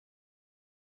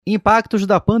Impactos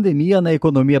da pandemia na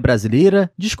economia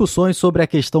brasileira, discussões sobre a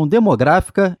questão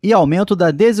demográfica e aumento da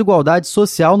desigualdade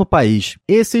social no país.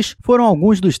 Esses foram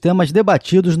alguns dos temas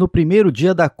debatidos no primeiro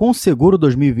dia da Conseguro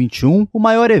 2021, o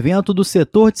maior evento do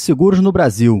setor de seguros no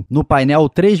Brasil. No painel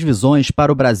Três Visões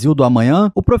para o Brasil do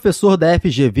Amanhã, o professor da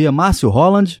FGV, Marcio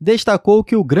Holland, destacou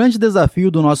que o grande desafio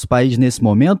do nosso país nesse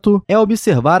momento é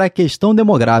observar a questão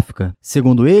demográfica.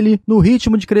 Segundo ele, no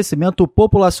ritmo de crescimento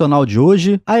populacional de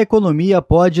hoje, a economia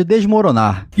pode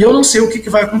desmoronar. E eu não sei o que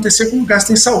vai acontecer com o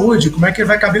gasto em saúde, como é que ele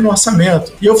vai caber no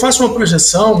orçamento. E eu faço uma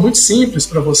projeção muito simples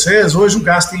para vocês. Hoje o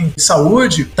gasto em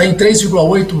saúde está em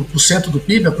 3,8% do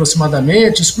PIB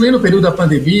aproximadamente, excluindo o período da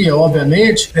pandemia,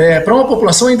 obviamente, para uma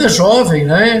população ainda jovem,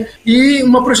 né? E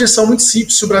uma projeção muito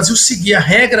simples. Se o Brasil seguir a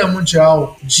regra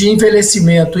mundial de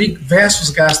envelhecimento versus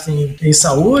gasto em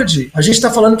saúde, a gente está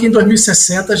falando que em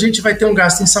 2060 a gente vai ter um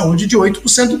gasto em saúde de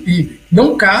 8% do PIB.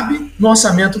 Não cabe no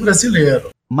orçamento brasileiro.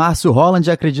 Marcio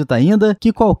Holland acredita ainda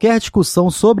que qualquer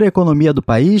discussão sobre a economia do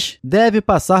país deve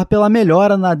passar pela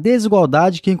melhora na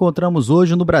desigualdade que encontramos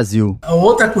hoje no Brasil. A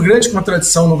outra grande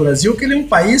contradição no Brasil é que ele é um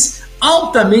país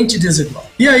altamente desigual.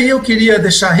 E aí eu queria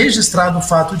deixar registrado o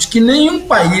fato de que nenhum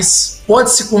país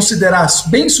pode se considerar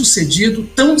bem-sucedido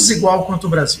tão desigual quanto o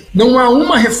Brasil. Não há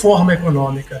uma reforma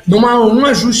econômica, não há um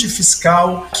ajuste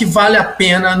fiscal que vale a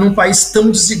pena num país tão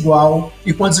desigual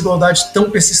e com a desigualdade tão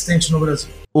persistente no Brasil.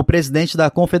 O presidente da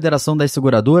Confederação das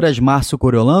Seguradoras, Marcio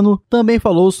Coriolano, também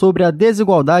falou sobre a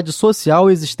desigualdade social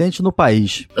existente no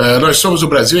país. Nós somos o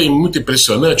Brasil, é muito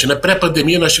impressionante, né?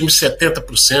 Pré-pandemia nós tínhamos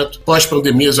 70%,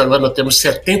 pós-pandemia agora nós temos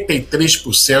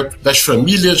 73% das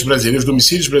famílias brasileiras,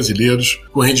 domicílios brasileiros,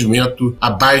 com rendimento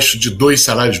abaixo de 2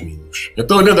 salários mínimos.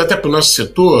 Então, olhando até para o nosso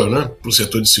setor, né? Para o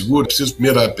setor de seguro, precisa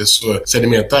primeiro a pessoa se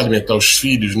alimentar os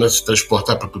filhos, né? Se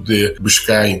transportar para poder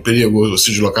buscar emprego ou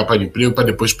se deslocar para o emprego, para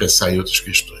depois pensar em outras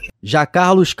questões. Já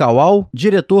Carlos Kawal,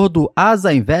 diretor do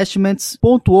ASA Investments,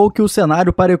 pontuou que o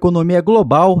cenário para a economia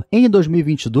global em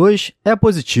 2022 é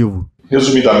positivo.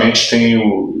 Resumidamente,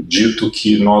 tenho dito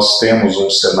que nós temos um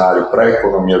cenário para a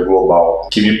economia global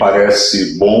que me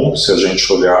parece bom se a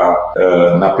gente olhar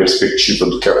na perspectiva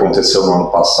do que aconteceu no ano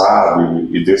passado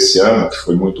e desse ano, que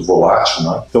foi muito volátil,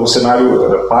 né? Então, o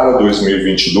cenário para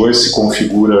 2022 se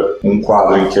configura um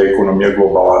quadro em que a economia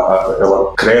global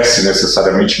ela cresce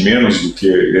necessariamente menos do que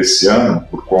esse ano,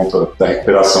 por conta da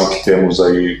recuperação que temos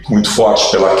aí muito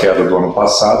forte pela queda do ano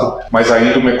passado, mas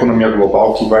ainda uma economia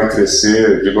global que vai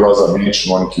crescer vigorosamente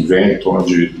no ano que vem, em torno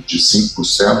de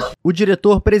 5%. O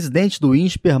diretor-presidente do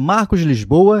INSPER, Marcos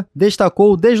Lisboa,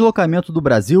 destacou o deslocamento do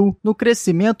Brasil no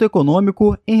crescimento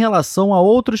econômico em relação a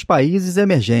outros países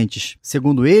emergentes.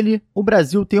 Segundo ele, o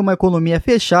Brasil tem uma economia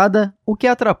fechada, o que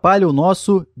atrapalha o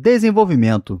nosso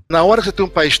desenvolvimento. Na hora que você tem um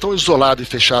país tão isolado e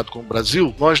fechado como o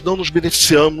Brasil, nós não nos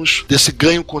beneficiamos desse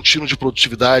ganho contínuo de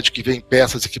produtividade que vem em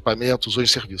peças, equipamentos ou em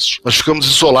serviços. Nós ficamos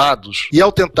isolados e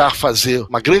ao tentar fazer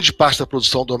uma grande parte da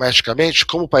produção doméstica,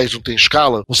 como o país não tem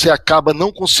escala, você acaba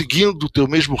não conseguindo ter o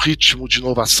mesmo ritmo de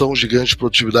inovação, de ganho de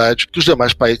produtividade que os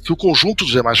demais países, que o conjunto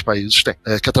dos demais países tem,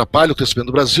 que atrapalha o crescimento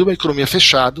do Brasil, uma economia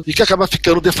fechada e que acaba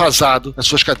ficando defasado nas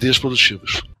suas cadeias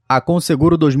produtivas. A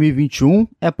Conseguro 2021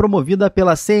 é promovida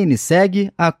pela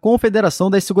CNseg, a Confederação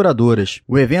das Seguradoras.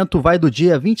 O evento vai do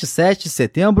dia 27 de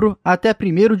setembro até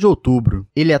 1º de outubro.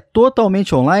 Ele é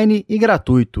totalmente online e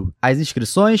gratuito. As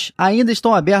inscrições ainda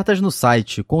estão abertas no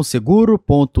site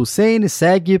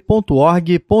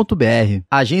conseguro.cnseg.org.br.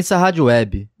 Agência Rádio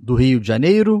Web, do Rio de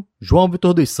Janeiro, João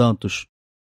Vitor dos Santos.